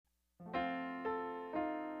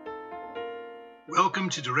Welcome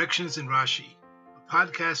to Directions in Rashi, a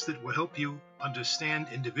podcast that will help you understand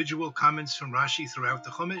individual comments from Rashi throughout the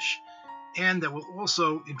Chumash, and that will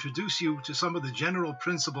also introduce you to some of the general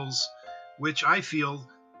principles which I feel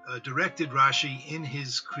directed Rashi in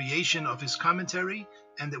his creation of his commentary,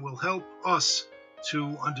 and that will help us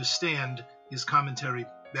to understand his commentary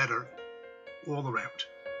better all around.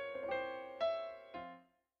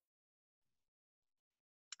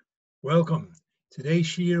 Welcome. Today's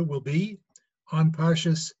shir will be on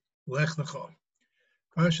Parshas Lech Lecha.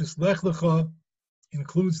 Parshas Lech Lecha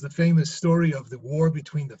includes the famous story of the war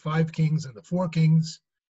between the 5 kings and the 4 kings,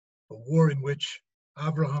 a war in which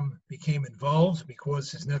Abraham became involved because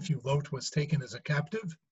his nephew Lot was taken as a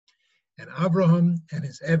captive, and Abraham and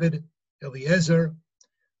his Eved Eliezer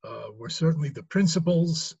were certainly the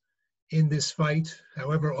principals in this fight.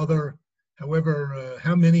 However,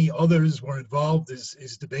 how many others were involved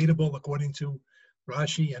is debatable according to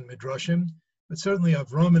Rashi and Midrashim. But certainly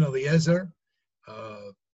Avram and Eliezer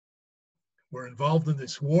were involved in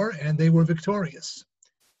this war, and they were victorious.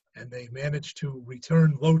 And they managed to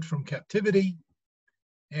return Lot from captivity,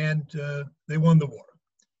 and they won the war.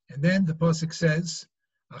 And then the pasuk says,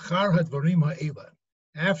 Achar hadvarim ha'ela.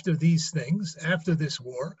 After these things, after this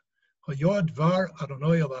war, hayod var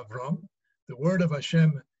Adonai el Avram, the word of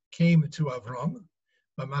Hashem came to Avram,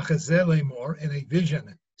 b'machazeh lemor, in a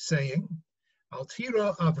vision, saying, Al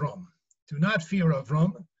tira Avram, do not fear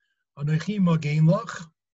Avram, Anochi magen lach,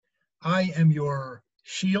 I am your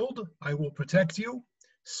shield, I will protect you,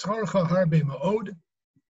 Sarcha harbe ma'od,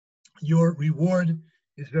 your reward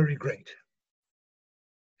is very great.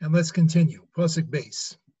 And let's continue, pasuk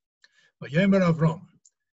base. Vayemer Avram,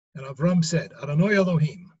 and Avram said, Adonai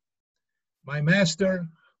Elohim, my master,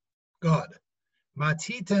 God,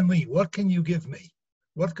 matiten li, what can you give me?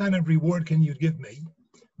 What kind of reward can you give me?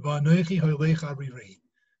 Va'anochi holech ariri,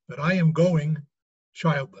 but I am going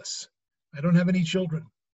childless. I don't have any children.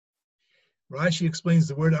 Rashi explains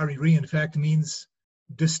the word ariri in fact means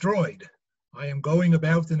destroyed. I am going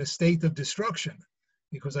about in a state of destruction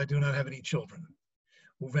because I do not have any children.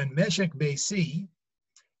 Uven meshek beisi,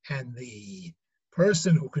 and the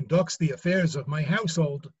person who conducts the affairs of my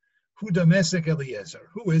household, hu damesek Eliezer.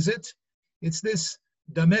 Who is it? It's this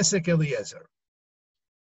damesek Eliezer.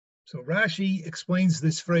 So Rashi explains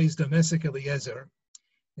this phrase damesek Eliezer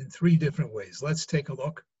in 3 different ways. Let's take a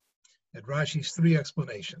look at Rashi's 3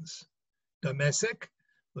 explanations. Damesek,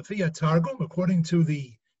 Lefia Targum, according to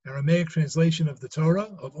the Aramaic translation of the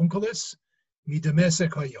Torah of Onkelos, mi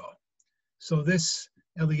damesek haya. So this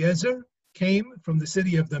Eliezer came from the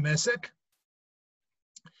city of Damesek,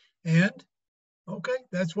 and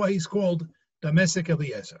that's why he's called Damesek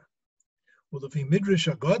Eliezer. Well, if he Midrash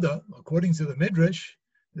Agada, according to the Midrash,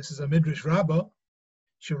 this is a Midrash Rabbah,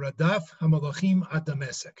 Shiradaf Hamalachim at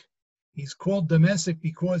Damesek. He's called Damesek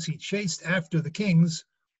because he chased after the kings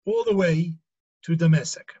all the way to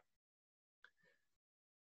Damesek.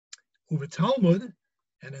 Uve Talmud,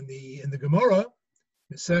 and in the Gemara,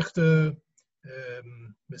 Masechta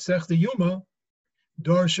Yuma,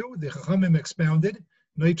 Darshu, the Chachamim expounded,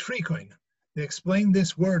 Noitrikoin. They explained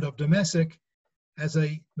this word of Damesek as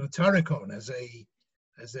a notarikon, as a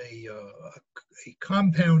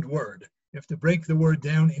compound word. You have to break the word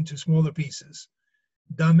down into smaller pieces.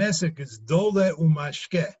 Damesek is dole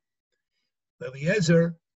umashke.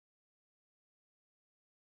 Eliezer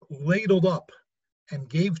ladled up and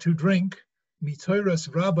gave to drink mitoras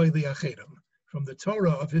rabbi liachedim, from the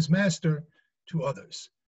Torah of his master to others.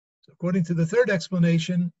 So according to the 3rd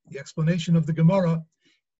explanation, the explanation of the Gemara,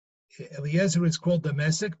 Eliezer is called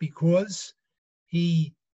Damesek because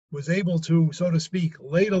he was able to, so to speak,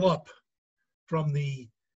 ladle up from the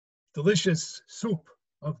delicious soup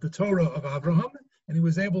of the Torah of Abraham, and he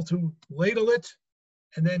was able to ladle it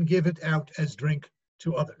and then give it out as drink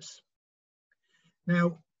to others.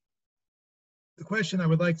 Now, the question I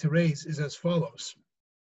would like to raise is as follows.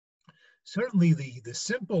 Certainly the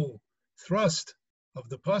simple thrust of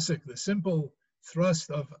the pasuk, the simple thrust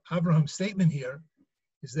of Abraham's statement here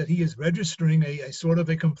is that he is registering a sort of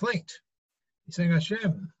a complaint. He's saying,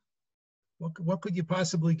 Hashem, what could you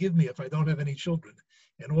possibly give me if I don't have any children?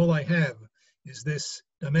 And all I have is this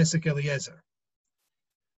Damesek Eliezer.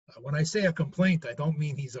 When I say a complaint, I don't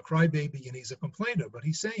mean he's a crybaby and he's a complainer, but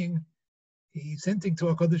he's hinting to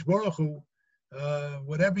HaKadosh Baruch Hu,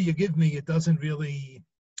 whatever you give me, it doesn't really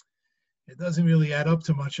add up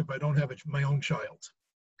to much if I don't have my own child.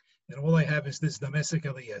 And all I have is this Damesek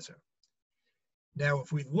Eliezer. Now,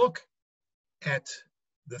 if we look at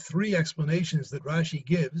the 3 explanations that Rashi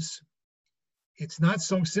gives, it's not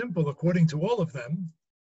so simple, according to all of them,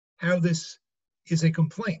 how this is a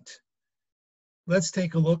complaint. let's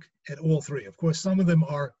take a look at all three. Of course, some of them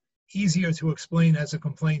are easier to explain as a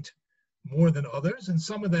complaint more than others, and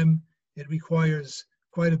some of them it requires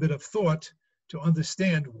quite a bit of thought to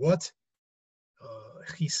understand what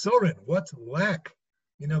chisorin, what lack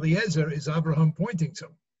in Eliezer is Abraham pointing to.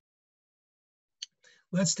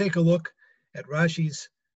 Let's take a look at Rashi's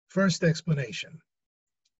first explanation.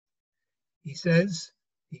 He says,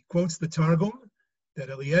 he quotes the Targum, that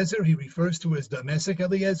Eliezer he refers to as Damascus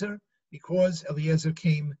Eliezer because Eliezer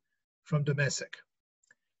came from Damascus.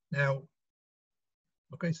 Now,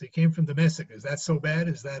 okay, so he came from Damascus. Is that so bad?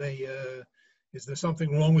 Is there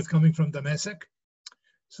something wrong with coming from Damascus?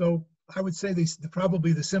 So I would say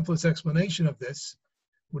probably the simplest explanation of this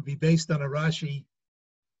would be based on a Rashi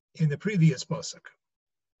in the previous pasuk,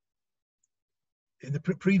 in the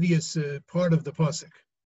previous part of the pasuk.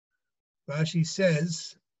 Rashi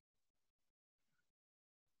says,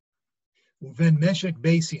 Uven Meshek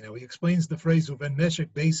Beisi. Now he explains the phrase Uven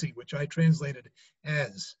Meshek Beisi, which I translated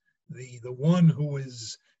as the one who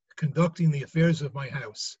is conducting the affairs of my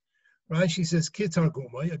house. Rashi says,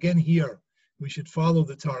 Kitargumai. Again here, we should follow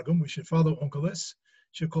the Targum. We should follow Onkelos.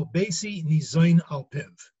 Shekol Beisi Nizain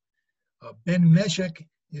Alpiv. Ben Meshek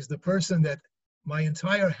is the person that my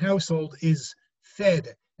entire household is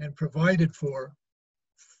fed and provided for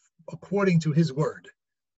according to his word.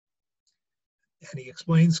 And he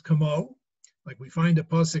explains Kamo, like we find a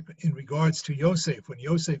pasuk in regards to Yosef, when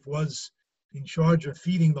Yosef was in charge of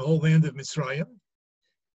feeding the whole land of Mitzrayim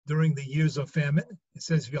during the years of famine. It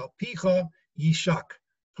says, V'alpicha Yishak.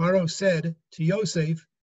 Paro said to Yosef,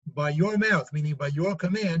 by your mouth, meaning by your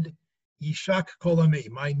command, Yishak kolami,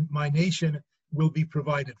 my nation will be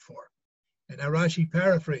provided for. And Rashi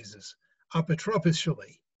paraphrases, apotropos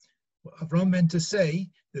shali. Avram meant to say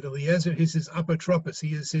that Eliezer is his apotropos,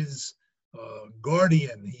 he is his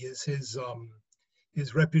guardian, he is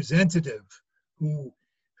his representative who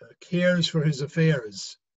cares for his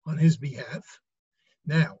affairs on his behalf.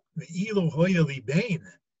 Now, the ilu hoya li bain,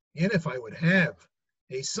 and if I would have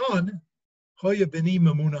a son, hoya beni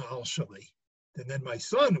mamuna al shali, then my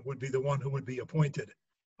son would be the one who would be appointed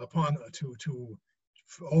upon to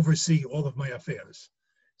oversee all of my affairs.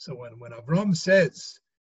 So when Avram says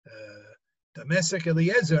Damascus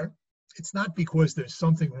Eliezer, it's not because there's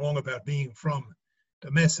something wrong about being from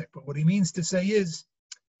Damascus, but what he means to say is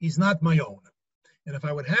he's not my own. And if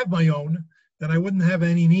I would have my own, then I wouldn't have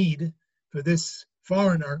any need for this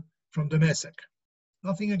foreigner from Damascus.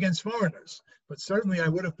 Nothing against foreigners, but certainly I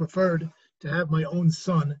would have preferred to have my own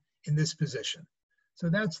son in this position. So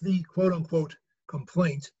that's the quote-unquote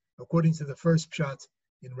complaint according to the first pshat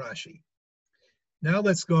in Rashi. Now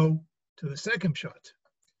let's go to the second pshat.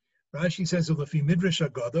 Rashi says, "Ulefi Midrash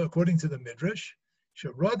Agada," according to the Midrash,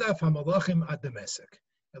 "Sherodaf hamalachim ad Damascus."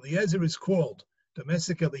 Eliezer is called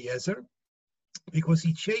Damascus Eliezer because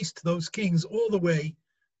he chased those kings all the way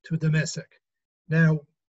to Damascus. Now,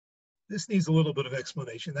 this needs a little bit of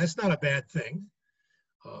explanation. That's not a bad thing.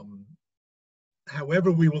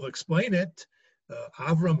 However, we will explain it.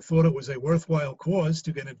 Avram thought it was a worthwhile cause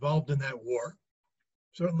to get involved in that war.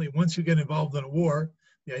 Certainly, once you get involved in a war,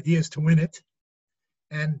 the idea is to win it.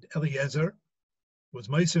 And Eliezer was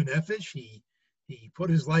Meiser Nefesh. He put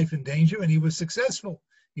his life in danger, and he was successful.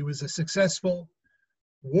 He was a successful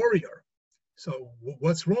warrior. So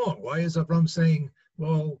what's wrong? Why is Avram saying,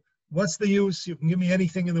 well, what's the use? You can give me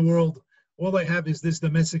anything in the world. All I have is this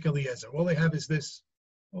Damascus Eliezer. All I have is this.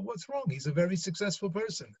 Well, what's wrong? He's a very successful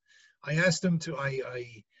person. I asked him to,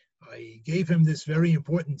 I gave him this very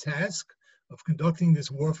important task of conducting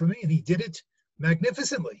this war for me, and he did it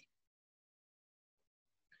magnificently.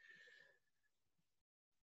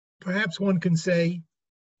 Perhaps one can say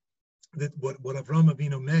that what Avraham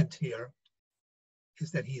Avinu meant here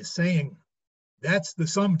is that he is saying that's the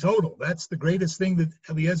sum total. That's the greatest thing that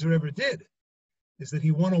Eliezer ever did, is that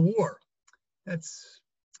he won a war. That's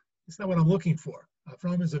not what I'm looking for.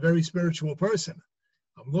 Avraham is a very spiritual person.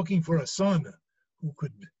 I'm looking for a son who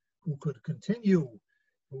could continue,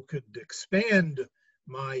 who could expand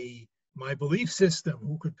my belief system,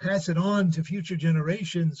 who could pass it on to future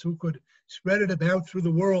generations, who could spread it about through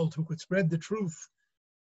the world, who could spread the truth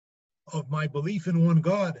of my belief in one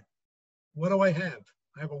God. What do I have?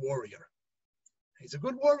 I have a warrior. He's a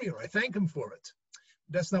good warrior. I thank him for it.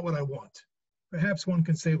 That's not what I want. Perhaps one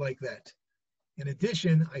can say like that. In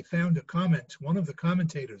addition, I found a comment, one of the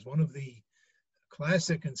commentators, one of the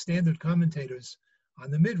classic and standard commentators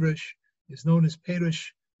on the Midrash is known as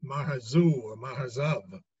Perush Maharzu or Maharzav.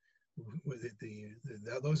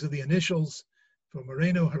 Those are the initials for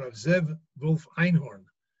Moreno Harav Zev Wolf Einhorn,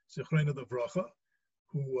 Zechrona Livracha,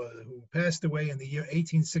 who passed away in the year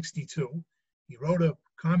 1862. He wrote a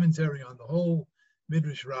commentary on the whole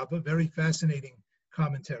Midrash Rabbah, very fascinating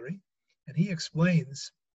commentary, and he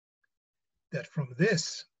explains that from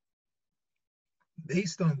this,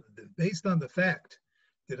 based on the fact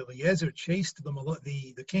that Eliezer chased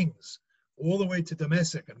the kings all the way to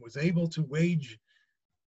Damascus and was able to wage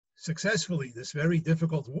successfully this very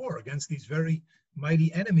difficult war against these very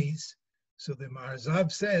mighty enemies, so the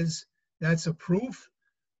Maharzab says that's a proof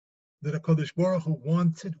that HaKadosh Baruch Hu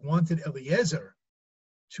wanted Eliezer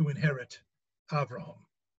to inherit Avraham.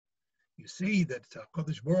 You see that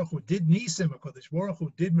HaKadosh Baruch Hu did nisim, HaKadosh Baruch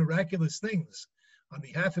Hu did miraculous things on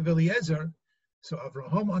behalf of Eliezer, so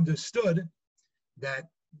Avraham understood that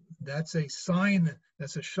that's a sign,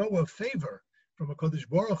 that's a show of favor from HaKadosh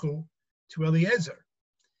Baruch Hu to Eliezer,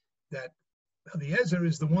 that Eliezer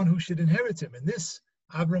is the one who should inherit him, and this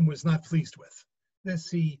Avram was not pleased with. This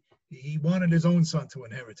he wanted his own son to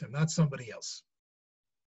inherit him, not somebody else.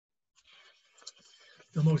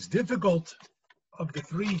 The most difficult of the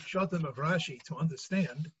three Pshatim of Rashi to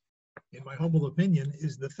understand, in my humble opinion,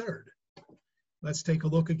 is the third. Let's take a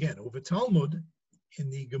look again. Over Talmud, in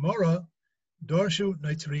the Gemara, Darshu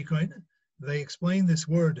Neitrikoin, they explain this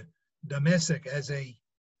word Damasek as a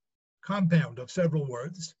compound of several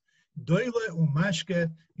words. Doile umashke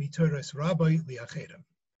mitoras rabbi liachedem.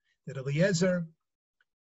 That Eliezer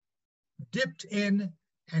dipped in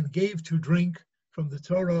and gave to drink from the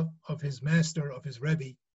Torah of his master, of his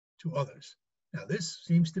Rebbe, to others. Now this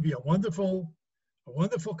seems to be a wonderful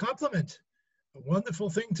compliment, a wonderful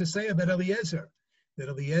thing to say about Eliezer, that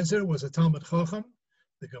Eliezer was a Talmid Chacham.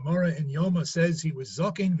 The Gemara in Yoma says he was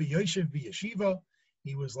Zaken v'yoshev v'yeshiva.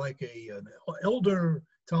 He was like an elder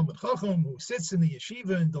Talmid Chacham who sits in the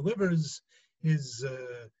yeshiva and delivers his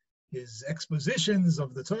expositions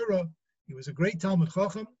of the Torah. He was a great Talmid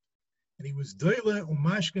Chacham, and he was doile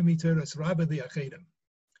umashke miteras rabbi liachedem,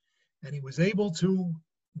 and he was able to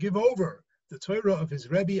give over the Torah of his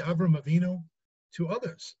Rebbe Avram Avinu to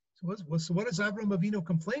others. So what is Avram Avinu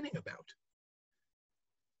complaining about?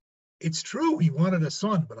 It's true he wanted a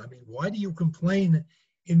son, but I mean, why do you complain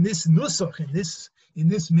in this nusach, in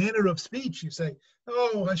this manner of speech? You say,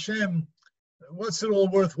 "Oh Hashem, what's it all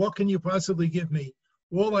worth? What can you possibly give me?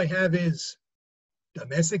 All I have is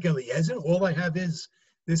Damasek Eliezer. All I have is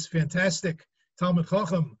this fantastic Talmid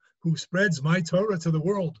Chacham who spreads my Torah to the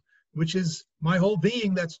world, which is my whole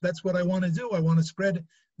being. That's what I want to do. I want to spread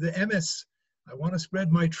the emes. I want to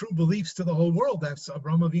spread my true beliefs to the whole world. That's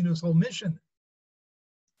Avraham Avinu's whole mission."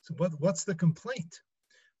 So what's the complaint?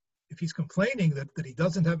 If he's complaining that he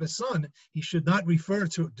doesn't have a son, he should not refer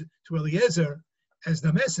to Eliezer as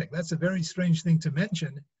Damasek. That's a very strange thing to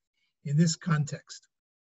mention in this context.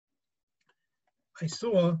 I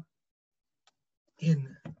saw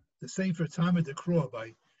in the Sefer Talmud Dekrua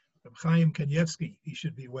by Reb Chaim Kanievsky, he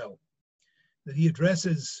should be well, that he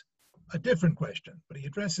addresses a different question, but he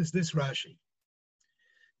addresses this Rashi.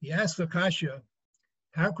 He asks Akashya,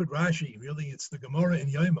 how could Rashi, really it's the Gemara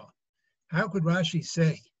in Yoma, how could Rashi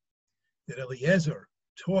say that Eliezer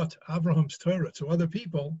taught Abraham's Torah to other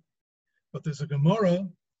people, but there's a Gemara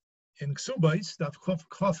in Ksubais, Daf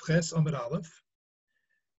Chof Ches Amud Aleph,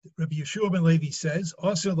 Rabbi Yeshua ben Levi says,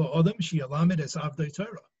 "Asur la'adam she'alamed es avdei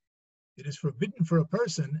Torah." It is forbidden for a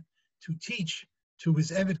person to teach to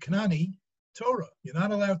his Eved Kanani Torah. You're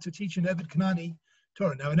not allowed to teach an Eved Kanani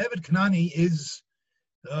Torah. Now, an Eved Kanani is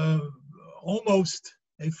almost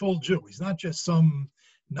a full Jew. He's not just some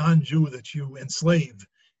non-Jew that you enslave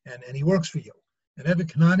and he works for you. An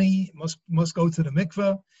Eved Kanani must go to the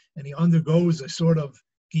mikveh, and he undergoes a sort of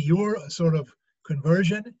giyur, a sort of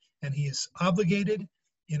conversion, and he is obligated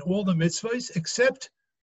in all the mitzvahs except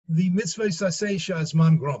the mitzvahs aseh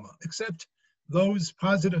shazman groma, except those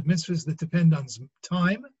positive mitzvahs that depend on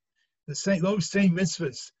time, those same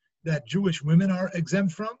mitzvahs that Jewish women are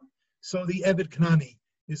exempt from, so the Eved Kanani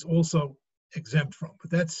is also exempt from. But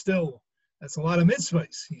that's a lot of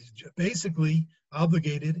mitzvahs. He's basically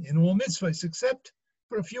obligated in all mitzvahs except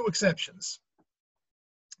for a few exceptions.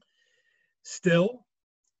 Still,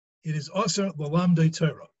 it is also l'lamdei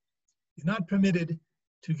Torah. You're not permitted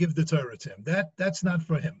to give the Torah to him. That's not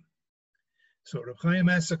for him. So Reb Chaim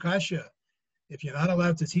asks Akashya, if you're not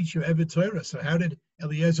allowed to teach your Eved Torah, so how did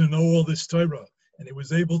Eliezer know all this Torah? And he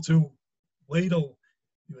was able to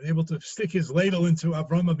stick his ladle into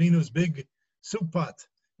Avraham Avinu's big soup pot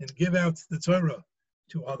and give out the Torah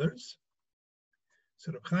to others.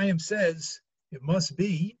 So Reb Chaim says it must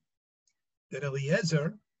be that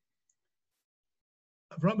Eliezer,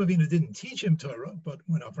 Avraham Avinu didn't teach him Torah, but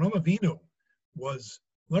when Avraham Avinu was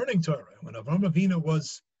learning Torah, when Avraham Avinu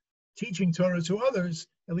was teaching Torah to others,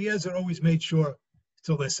 Eliezer always made sure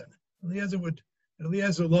to listen.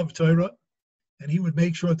 Eliezer loved Torah, and he would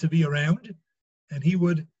make sure to be around and he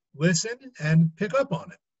would listen and pick up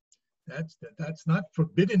on it. That's not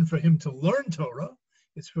forbidden for him to learn Torah.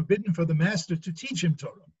 It's forbidden for the master to teach him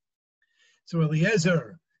Torah. So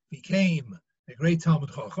Eliezer became a great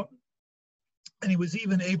Talmid Chacham, and he was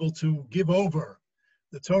even able to give over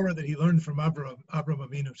the Torah that he learned from Avraham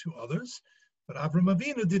Avinu to others. But Avraham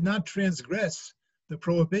Avinu did not transgress the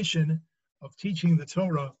prohibition of teaching the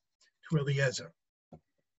Torah to Eliezer.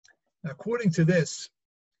 Now, according to this,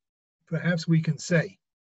 perhaps we can say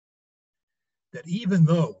that even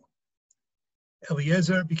though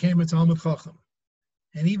Eliezer became a Talmid Chacham,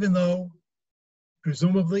 and even though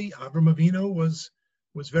presumably Avraham Avinu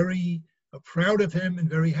was very proud of him and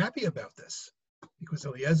very happy about this, because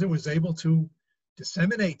Eliezer was able to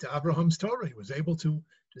disseminate Abraham's Torah. He was able to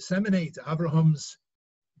disseminate Abraham's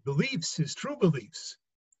beliefs, his true beliefs.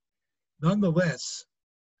 Nonetheless,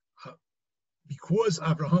 because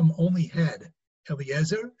Abraham only had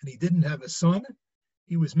Eliezer and he didn't have a son,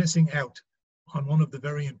 he was missing out on one of the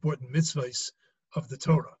very important mitzvahs of the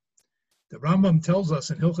Torah. The Rambam tells us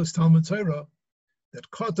in Hilchos Talmud Torah that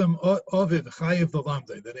Kotam Aviv Chayev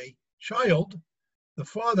L'Lamdei, that a child, the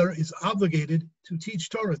father, is obligated to teach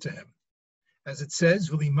Torah to him. As it says,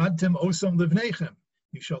 V'limadtem osam livneichem,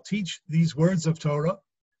 you shall teach these words of Torah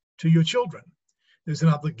to your children. There's an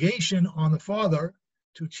obligation on the father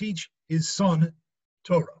to teach his son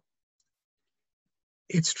Torah.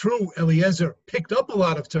 It's true, Eliezer picked up a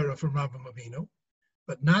lot of Torah from Avraham Avinu,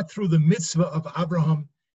 but not through the mitzvah of Abraham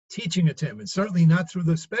teaching it to him, and certainly not through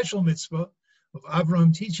the special mitzvah of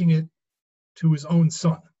Abraham teaching it to his own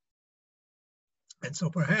son. And so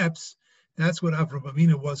perhaps that's what Avraham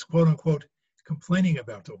Avinu was, quote unquote, complaining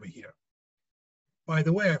about over here. By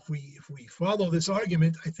the way, if we follow this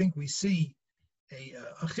argument, I think we see a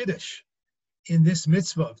chiddush in this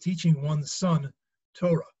mitzvah of teaching one's son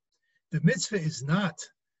Torah. The mitzvah is not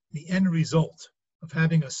the end result of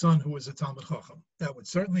having a son who is a Talmid Chacham. That would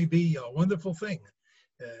certainly be a wonderful thing.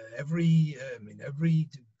 Every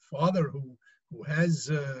father who has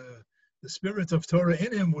the spirit of Torah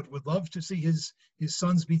in him would love to see his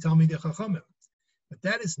sons be Talmidei Chachamim. But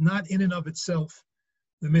that is not in and of itself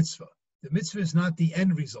the mitzvah. The mitzvah is not the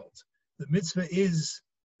end result. The mitzvah is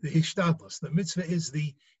the hishtadlus. The mitzvah is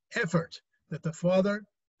the effort that the father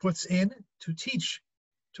puts in to teach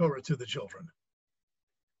Torah to the children.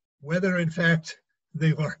 Whether, in fact,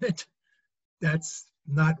 they learn it, that's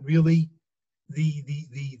not really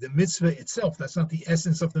the mitzvah itself. That's not the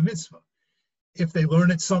essence of the mitzvah. If they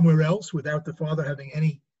learn it somewhere else without the father having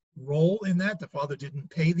any role in that, the father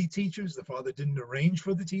didn't pay the teachers, the father didn't arrange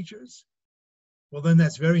for the teachers, well, then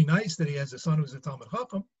that's very nice that he has a son who's a Talmid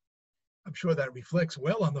Chacham. I'm sure that reflects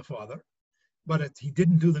well on the father, but he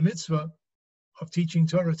didn't do the mitzvah of teaching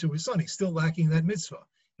Torah to his son. He's still lacking that mitzvah.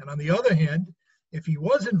 And on the other hand, if he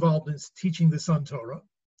was involved in teaching the son Torah,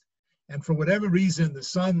 and for whatever reason the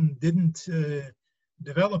son didn't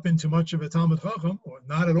develop into much of a Talmid Chacham, or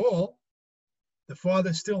not at all, the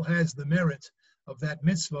father still has the merit of that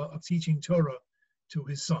mitzvah of teaching Torah to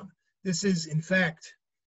his son. This is, in fact,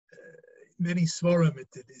 many svarim, it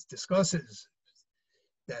discusses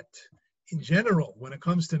that in general, when it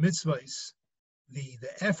comes to mitzvahs, the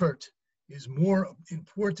effort is more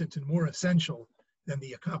important and more essential than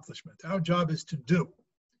the accomplishment. Our job is to do.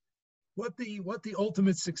 What the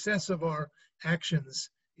ultimate success of our actions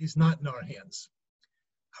is not in our hands.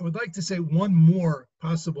 I would like to say one more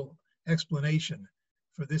possible explanation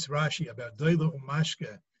for this Rashi about Doila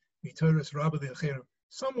Umashke Mitoras Rabbi Lecher,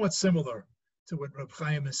 somewhat similar to what Reb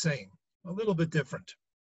Chaim is saying, a little bit different.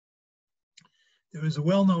 There is a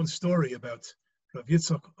well-known story about Rav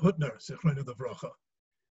Yitzchak Hutner, Zechronu Livrocha,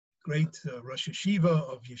 great Rosh Yeshiva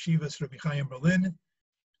of Yeshivas Rabbi Chaim Berlin,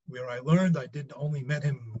 where I learned. I did only met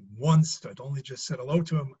him once. I'd only just said hello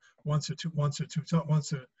to him once or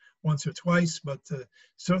twice, but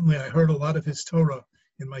certainly I heard a lot of his Torah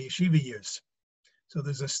in my yeshiva years. So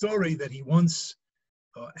there's a story that he once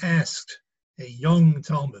asked a young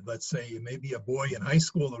Talmud, let's say maybe a boy in high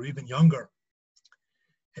school or even younger,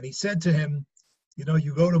 and he said to him, you know,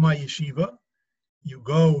 you go to my yeshiva, you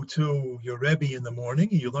go to your Rebbe in the morning,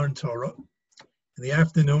 you learn Torah. In the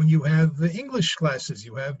afternoon, you have the English classes,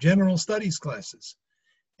 you have general studies classes.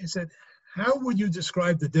 He said, how would you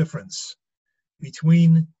describe the difference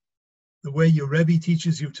between the way your Rebbe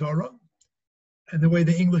teaches you Torah and the way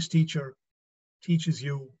the English teacher teaches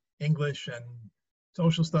you English and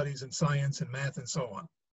social studies and science and math and so on?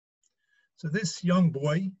 So this young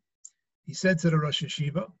boy, he said to the Rosh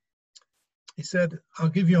Yeshiva, he said, I'll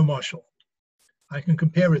give you a mashal. I can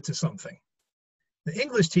compare it to something. The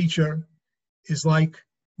English teacher is like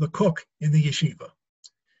the cook in the yeshiva.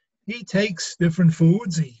 He takes different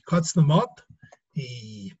foods, he cuts them up,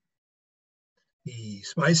 He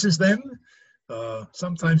spices them.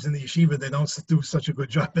 Sometimes in the yeshiva they don't do such a good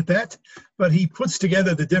job at that, but he puts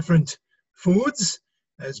together the different foods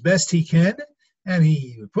as best he can, and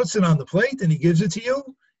he puts it on the plate and he gives it to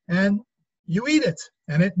you, and you eat it,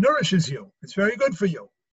 and it nourishes you. It's very good for you.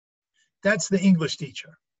 That's the English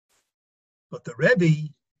teacher. But the Rebbe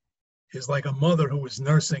is like a mother who is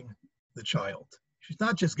nursing the child. She's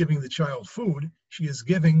not just giving the child food, she is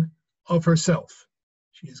giving of herself.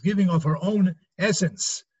 She is giving of her own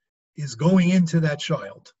essence, is going into that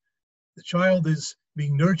child. The child is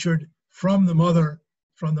being nurtured from the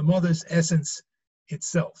mother's essence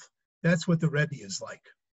itself. That's what the Rebbe is like.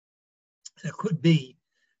 And it could be,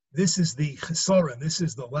 this is the chesaron, this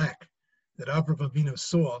is the lack that Avraham Avinu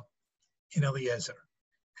saw in Eliezer.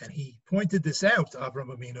 And he pointed this out,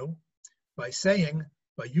 Avraham Avinu, by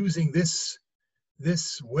using this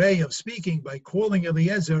way of speaking, by calling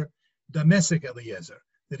Eliezer Damesek Eliezer,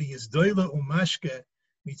 that he is doila umashke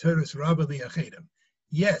mitoros rabba liachedim.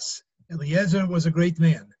 Yes, Eliezer was a great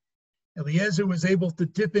man. Eliezer was able to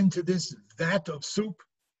dip into this vat of soup,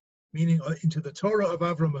 meaning into the Torah of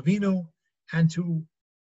Avraham Avinu, and to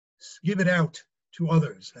give it out to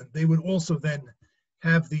others. And they would also then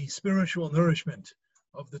have the spiritual nourishment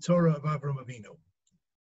of the Torah of Avraham Avinu.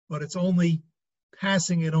 But it's only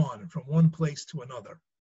passing it on from one place to another.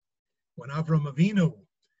 When Avraham Avinu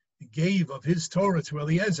gave of his Torah to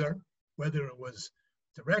Eliezer, whether it was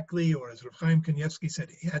directly or, as Rav Chaim Kanievsky said,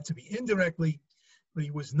 it had to be indirectly, but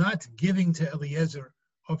he was not giving to Eliezer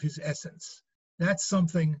of his essence. That's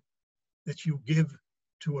something that you give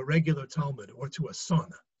to a regular Talmud or to a son.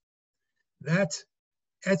 That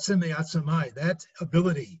etzem e'atzamai, that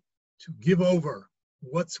ability to give over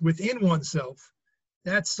what's within oneself,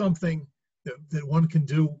 that's something that one can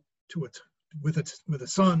do with a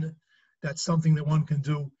son. That's something that one can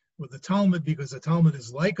do with the Talmud, because the Talmud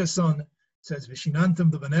is like a son. It says,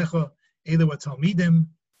 Vishinantam devanecha elu talmidim.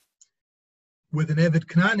 With an Eved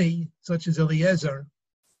Knani, such as Eliezer,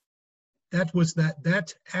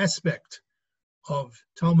 that aspect of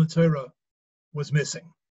Talmud Torah was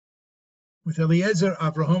missing. With Eliezer,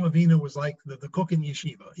 Avraham Avinu was like the cook in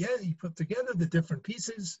yeshiva. Yeah, he put together the different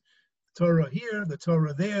pieces, the Torah here, the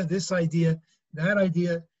Torah there, this idea, that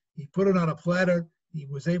idea. He put it on a platter. He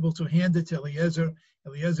was able to hand it to Eliezer.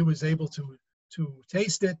 Eliezer was able to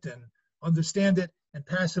taste it and understand it and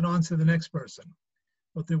pass it on to the next person.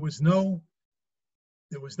 But there was no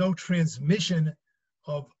transmission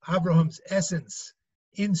of Abraham's essence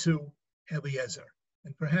into Eliezer.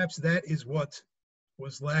 And perhaps that is what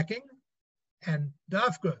was lacking. And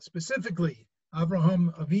Dafka, specifically,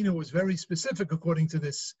 Avraham Avinu was very specific according to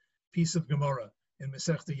this piece of Gemara in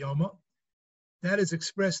Masechta Yoma. That is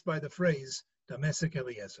expressed by the phrase, Damesek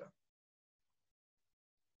Eliezer.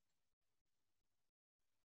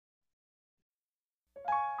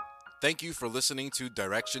 Thank you for listening to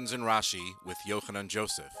Directions in Rashi with Yochanan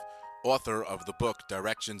Joseph, author of the book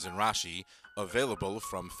Directions in Rashi, available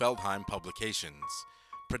from Feldheim Publications.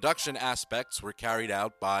 Production aspects were carried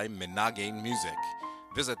out by Menagain Music.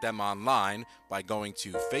 Visit them online by going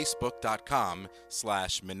to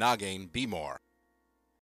facebook.com/MenagainBmore.